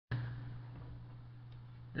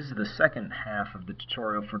This is the second half of the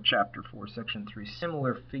tutorial for Chapter 4, Section 3,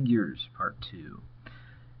 Similar Figures, Part 2.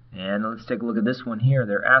 And let's take a look at this one here.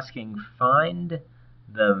 They're asking, find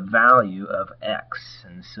the value of x.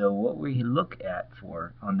 And so what we look at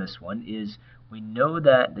on this one is we know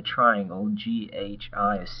that the triangle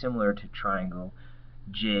GHI is similar to triangle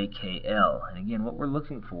JKL. And again, what we're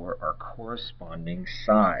looking for are corresponding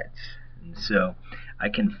sides. And so I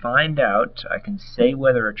can say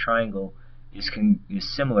whether a triangle is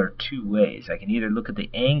similar two ways. I can either look at the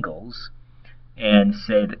angles and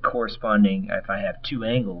say that corresponding, if I have two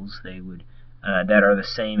angles that are the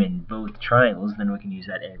same in both triangles, then we can use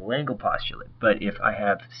that angle-angle postulate. But if I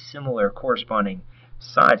have similar corresponding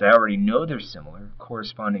sides, I already know they're similar,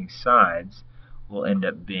 corresponding sides will end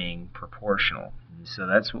up being proportional. And so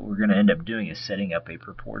that's what we're going to end up doing, is setting up a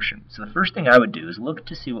proportion. So the first thing I would do is look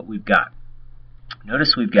to see what we've got.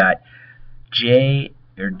 Notice we've got GH.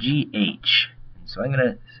 And so I'm going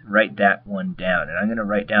to write that one down, and I'm going to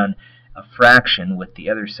write down a fraction with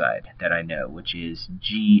the other side that I know, which is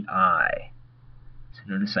GI. So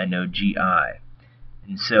notice I know GI.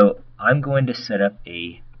 And so I'm going to set up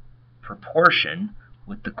a proportion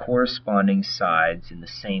with the corresponding sides in the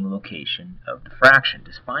same location of the fraction.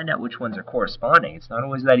 To find out which ones are corresponding, it's not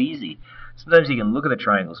always that easy. Sometimes you can look at the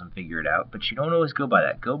triangles and figure it out, but you don't always go by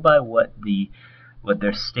that. Go by what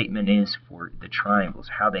their statement is for the triangles,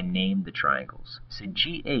 how they named the triangles. So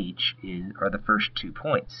GH are the first 2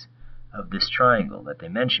 points of this triangle that they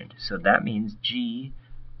mentioned. So that means GH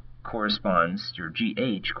corresponds to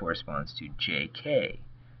JK.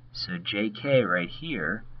 So JK right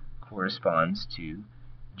here corresponds to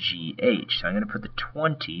GH. So I'm going to put the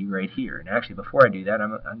 20 right here. And actually, before I do that,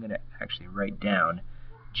 I'm going to actually write down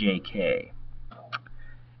JK.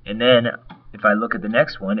 And then if I look at the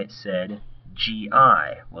next one, it said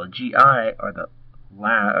GI. Well, GI are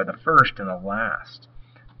the first and the last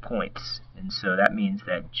points, and so that means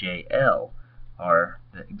that JL are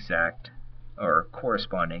the exact or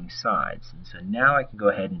corresponding sides. And so now I can go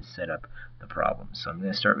ahead and set up the problem. So I'm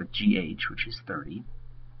going to start with GH, which is 30,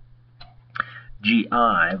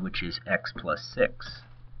 GI, which is x plus 6,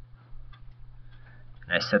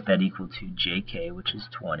 and I set that equal to JK, which is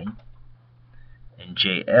 20, and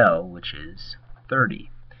JL, which is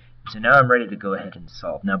 30. So now I'm ready to go ahead and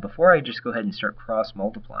solve. Now before I just go ahead and start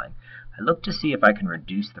cross-multiplying, I look to see if I can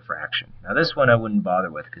reduce the fraction. Now this one I wouldn't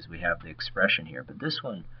bother with because we have the expression here, but this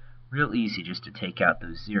one, real easy just to take out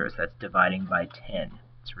those zeros. That's dividing by 10.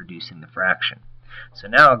 It's reducing the fraction. So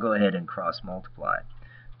now I'll go ahead and cross-multiply.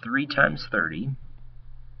 3 times 30,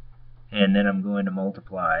 and then I'm going to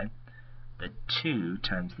multiply the 2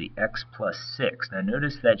 times the x plus 6. Now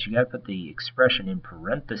notice that you got to put the expression in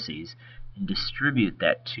parentheses and distribute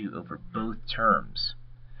that 2 over both terms.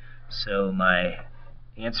 So my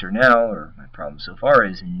answer now, or my problem so far,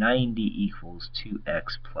 is 90 equals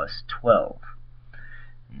 2x plus 12.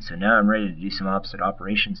 And so now I'm ready to do some opposite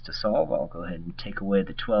operations to solve. I'll go ahead and take away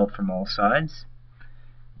the 12 from all sides.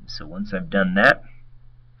 And so once I've done that,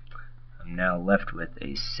 I'm now left with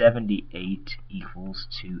a 78 equals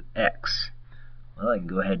 2x. Well, I can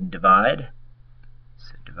go ahead and divide.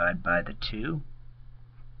 So divide by the 2.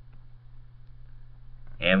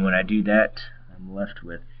 And when I do that, I'm left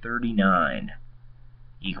with 39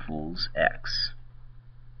 equals x.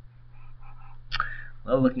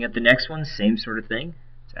 Well, looking at the next one, same sort of thing.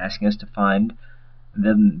 It's asking us to find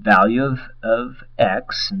the value of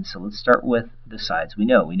x, and so let's start with the sides we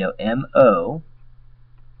know. We know MO,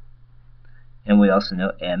 and we also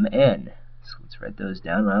know MN. So let's write those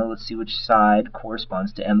down. Now let's see which side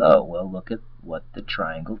corresponds to MO. Well, look at what the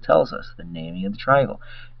triangle tells us, the naming of the triangle.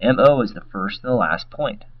 MO is the first and the last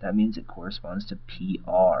point. That means it corresponds to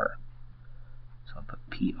PR. So I'll put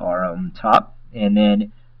PR on top. And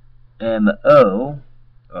then MO,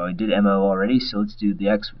 I did MO already, so let's do the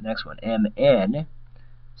next one. MN.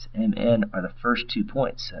 So MN are the first 2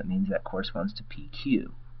 points. So that means that corresponds to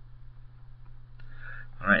PQ.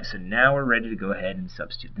 Alright, so now we're ready to go ahead and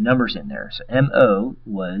substitute the numbers in there. So MO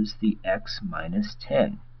was the x minus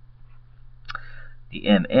 10. The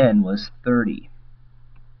MN was 30.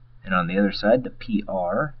 And on the other side, the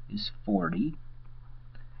PR is 40.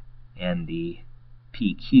 And the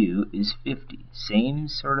PQ is 50. Same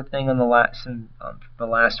sort of thing on the last one.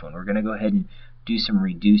 We're going to go ahead and do some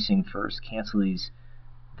reducing first. Cancel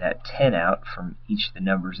that 10 out from each of the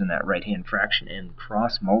numbers in that right-hand fraction and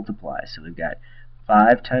cross-multiply. So we've got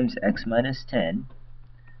 5 times x minus 10,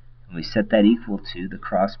 and we set that equal to the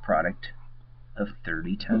cross product of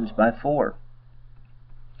 30 times by 4.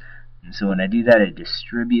 And so when I do that, I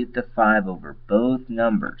distribute the 5 over both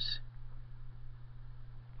numbers.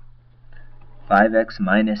 5x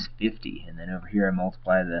minus 50. And then over here I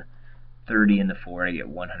multiply the 30 and the 4 and I get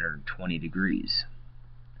 120 degrees.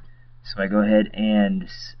 So I go ahead and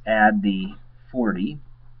add the 40,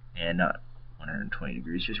 and not 120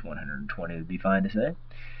 degrees, just 120 would be fine to say.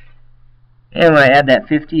 And when I add that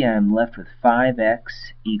 50, I'm left with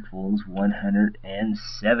 5x equals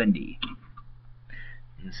 170.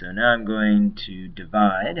 And so now I'm going to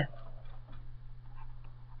divide,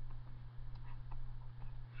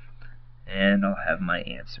 and I'll have my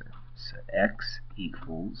answer. So x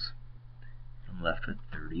equals, I'm left with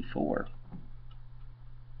 34.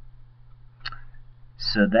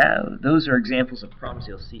 So those are examples of problems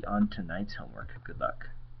you'll see on tonight's homework. Good luck.